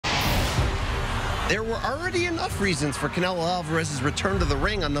There were already enough reasons for Canelo Alvarez's return to the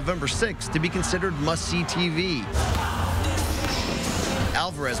ring on November 6th to be considered must-see TV.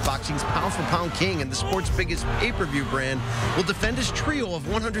 Alvarez, boxing's pound-for-pound king and the sport's biggest pay-per-view brand, will defend his trio of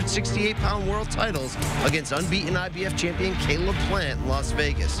 168-pound world titles against unbeaten IBF champion Caleb Plant in Las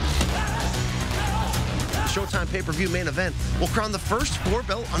Vegas. The Showtime pay-per-view main event will crown the first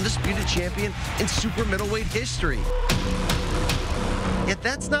four-belt undisputed champion in super middleweight history. Yet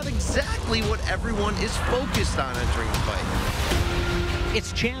that's not exactly what everyone is focused on entering the fight.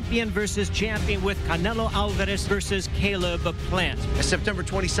 It's champion versus champion with Canelo Alvarez versus Caleb Plant. A September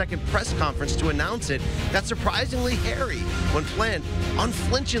 22nd press conference to announce it got surprisingly hairy when Plant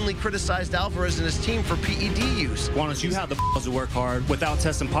unflinchingly criticized Alvarez and his team for PED use. Why don't you have the balls to work hard without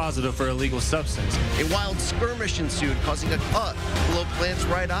testing positive for illegal substance? A wild skirmish ensued, causing a cut below Plant's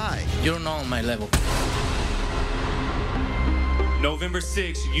right eye. You don't know my level. November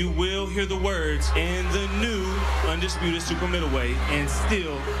 6th, you will hear the words in the new undisputed super middleweight and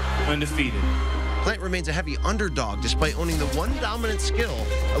still undefeated. Plant remains a heavy underdog despite owning the one dominant skill,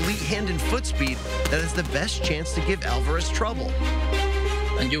 elite hand and foot speed, that has the best chance to give Alvarez trouble.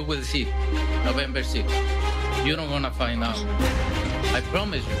 And you will see, November 6th. You're not gonna find out. I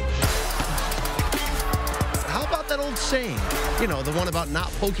promise you. How about that old saying? You know, the one about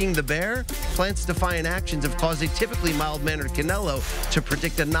not poking the bear? Plant's defiant actions have caused a typically mild-mannered Canelo to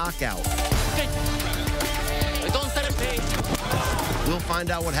predict a knockout. We'll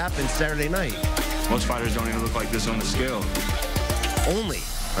find out what happens Saturday night. Most fighters don't even look like this on the scale. Only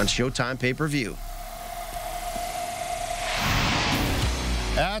on Showtime pay-per-view.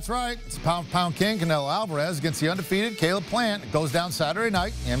 That's right. It's pound-for-pound king Canelo Alvarez against the undefeated Caleb Plant. It goes down Saturday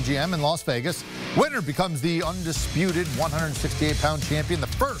night, MGM in Las Vegas. Winner becomes the undisputed 168-pound champion, the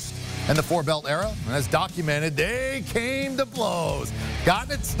first in the four-belt era. And as documented, they came to blows.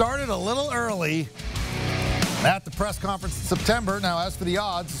 Gotten it started a little early at the press conference in September. Now, as for the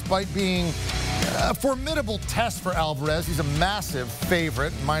odds, despite being a formidable test for Alvarez, he's a massive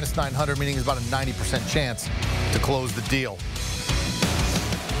favorite, minus 900, meaning he's about a 90% chance to close the deal.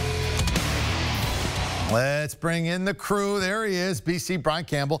 Let's bring in the crew. There he is, BC, Brian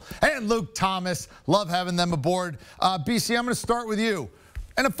Campbell, and Luke Thomas. Love having them aboard. BC, I'm going to start with you.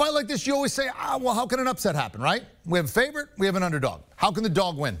 In a fight like this, you always say, well, how can an upset happen, right? We have a favorite, we have an underdog. How can the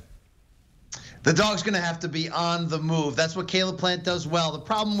dog win? The dog's going to have to be on the move. That's what Caleb Plant does well. The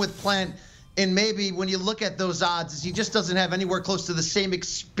problem with Plant, and maybe when you look at those odds, is he just doesn't have anywhere close to the same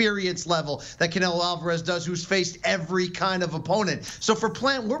experience level that Canelo Alvarez does, who's faced every kind of opponent. So for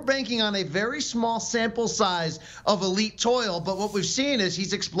Plant, we're banking on a very small sample size of elite toil, but what we've seen is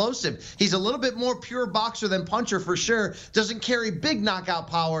he's explosive. He's a little bit more pure boxer than puncher for sure. Doesn't carry big knockout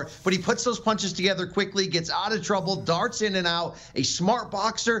power, but he puts those punches together quickly, gets out of trouble, darts in and out. A smart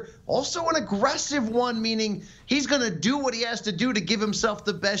boxer, also an aggressive one, meaning he's going to do what he has to do to give himself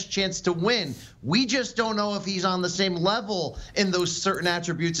the best chance to win. We just don't know if he's on the same level in those certain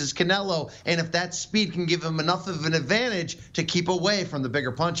attributes as Canelo, and if that speed can give him enough of an advantage to keep away from the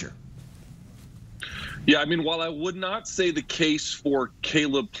bigger puncher. Yeah, I mean, while I would not say the case for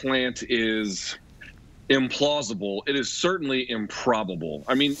Caleb Plant is implausible, it is certainly improbable.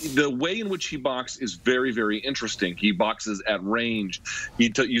 I mean, the way in which he boxes is very, very interesting. He boxes at range.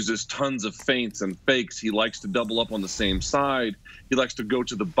 He uses tons of feints and fakes. He likes to double up on the same side. He likes to go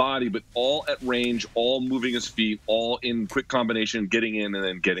to the body, but all at range, all moving his feet, all in quick combination, getting in and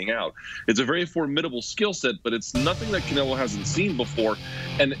then getting out. It's a very formidable skill set, but it's nothing that Canelo hasn't seen before.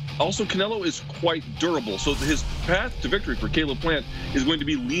 And also, Canelo is quite durable. So his path to victory for Caleb Plant is going to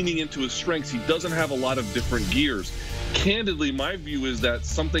be leaning into his strengths. He doesn't have a lot of different gears. Candidly, my view is that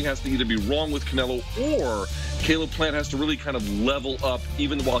something has to either be wrong with Canelo or Caleb Plant has to really kind of level up,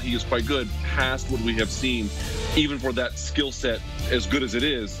 even while he is quite good, past what we have seen, even for that skill set, as good as it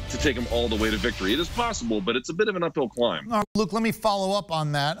is, to take him all the way to victory. It is possible, but it's a bit of an uphill climb. Luke, let me follow up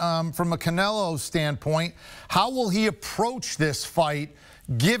on that. From a Canelo standpoint, how will he approach this fight,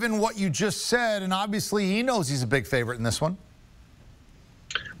 given what you just said? And obviously, he knows he's a big favorite in this one.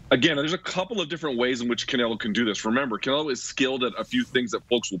 Again, there's a couple of different ways in which Canelo can do this. Remember, Canelo is skilled at a few things that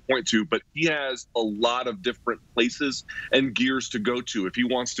folks will point to, but he has a lot of different places and gears to go to. If he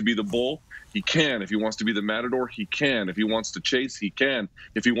wants to be the bull, he can. If he wants to be the matador, he can. If he wants to chase, he can.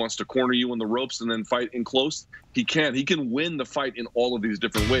 If he wants to corner you on the ropes and then fight in close, he can. He can win the fight in all of these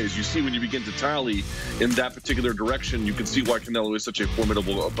different ways. You see, when you begin to tally in that particular direction, you can see why Canelo is such a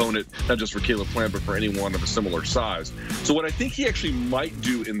formidable opponent, not just for Caleb Plant, but for anyone of a similar size. So what I think he actually might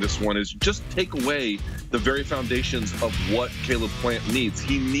do in this one is just take away the very foundations of what Caleb Plant needs.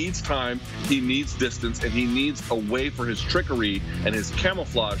 He needs time, he needs distance, and he needs a way for his trickery and his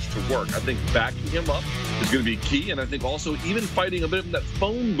camouflage to work. I think backing him up is going to be key, and I think also even fighting a bit of that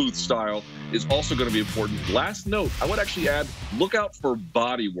phone booth style is also going to be important. Last note, I would actually add, look out for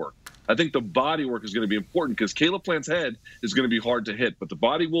body work. I think the body work is going to be important because Caleb Plant's head is going to be hard to hit, but the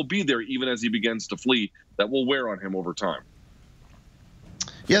body will be there even as he begins to flee. That will wear on him over time.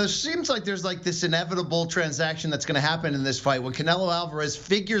 Yeah, there seems like there's like this inevitable transaction that's going to happen in this fight when Canelo Alvarez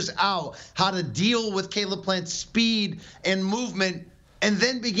figures out how to deal with Caleb Plant's speed and movement and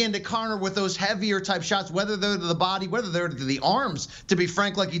then begin to counter with those heavier type shots, whether they're to the body, whether they're to the arms, to be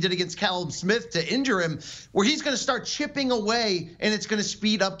frank, like he did against Callum Smith to injure him, where he's going to start chipping away and it's going to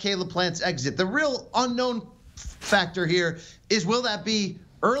speed up Caleb Plant's exit. The real unknown factor here is, will that be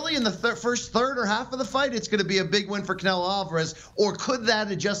early in the first third or half of the fight? It's going to be a big win for Canelo Alvarez, or could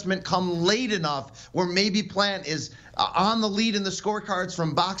that adjustment come late enough where maybe Plant is on the lead in the scorecards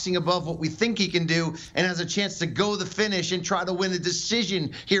from boxing above what we think he can do and has a chance to go the finish and try to win a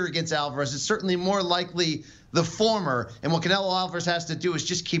decision here against Alvarez? It's certainly more likely the former, and what Canelo Alvarez has to do is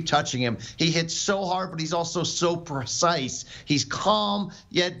just keep touching him. He hits so hard, but he's also so precise. He's calm,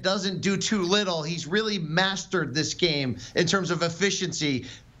 yet doesn't do too little. He's really mastered this game in terms of efficiency.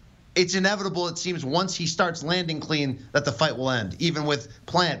 It's inevitable, it seems, once he starts landing clean, that the fight will end, even with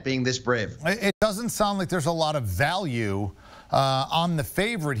Plant being this brave. It doesn't sound like there's a lot of value on the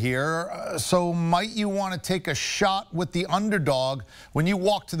favorite here. So might you want to take a shot with the underdog when you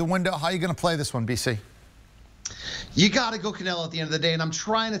walk to the window? How are you going to play this one, BC? You got to go Canelo at the end of the day, and I'm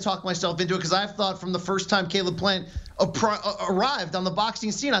trying to talk myself into it because I've thought from the first time Caleb Plant arrived on the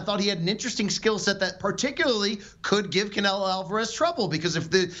boxing scene, I thought he had an interesting skill set that particularly could give Canelo Alvarez trouble, because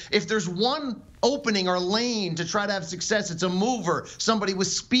if there's one opening or lane to try to have success, it's a mover, somebody with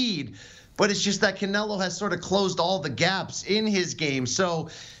speed. But it's just that Canelo has sort of closed all the gaps in his game. So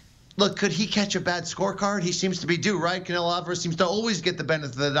look, could he catch a bad scorecard? He seems to be due, right? Canelo Alvarez seems to always get the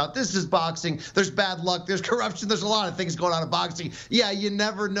benefit of the doubt. This is boxing. There's bad luck. There's corruption. There's a lot of things going on in boxing. Yeah, you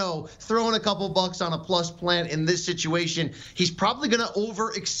never know. Throwing a couple bucks on a plus Plant in this situation, he's probably going to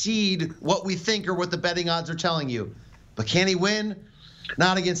over-exceed what we think or what the betting odds are telling you. But can he win?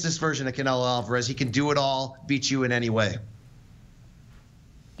 Not against this version of Canelo Alvarez. He can do it all, beat you in any way.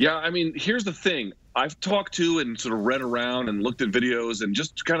 Yeah, I mean, here's the thing. I've talked to and sort of read around and looked at videos and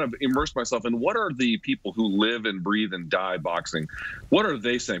just kind of immersed myself in what are the people who live and breathe and die boxing. What are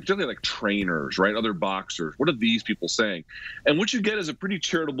they saying? Particularly like trainers, right? Other boxers. What are these people saying? And what you get is a pretty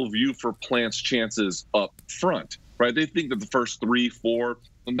charitable view for Plant's chances up front, right? They think that the first 3, 4,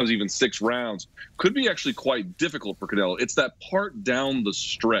 sometimes even 6 rounds could be actually quite difficult for Canelo. It's that part down the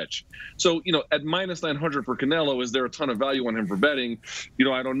stretch. So, at minus 900 for Canelo, is there a ton of value on him for betting?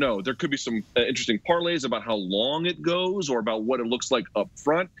 I don't know. There could be some interesting parlays about how long it goes or about what it looks like up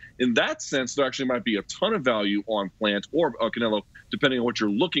front. In that sense, there actually might be a ton of value on Plant or Canelo, depending on what you're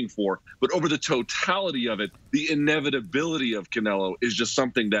looking for. But over the totality of it, the inevitability of Canelo is just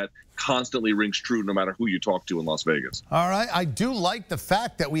something that constantly rings true no matter who you talk to in Las Vegas. All right. I do like the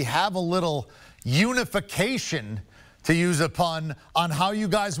fact that we have a little unification, to use a pun, on how you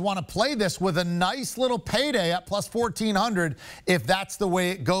guys want to play this, with a nice little payday at plus 1,400 if that's the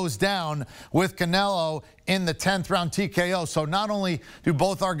way it goes down with Canelo in the 10th round TKO. So not only do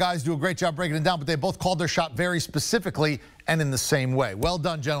both our guys do a great job breaking it down, but they both called their shot very specifically and in the same way. Well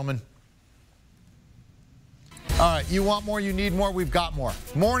done, gentlemen. All right, you want more, you need more, we've got more.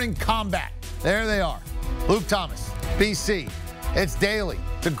 Morning Combat. There they are. Luke Thomas, BC. It's daily.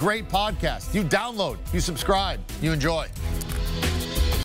 It's a great podcast. You download, you subscribe, you enjoy.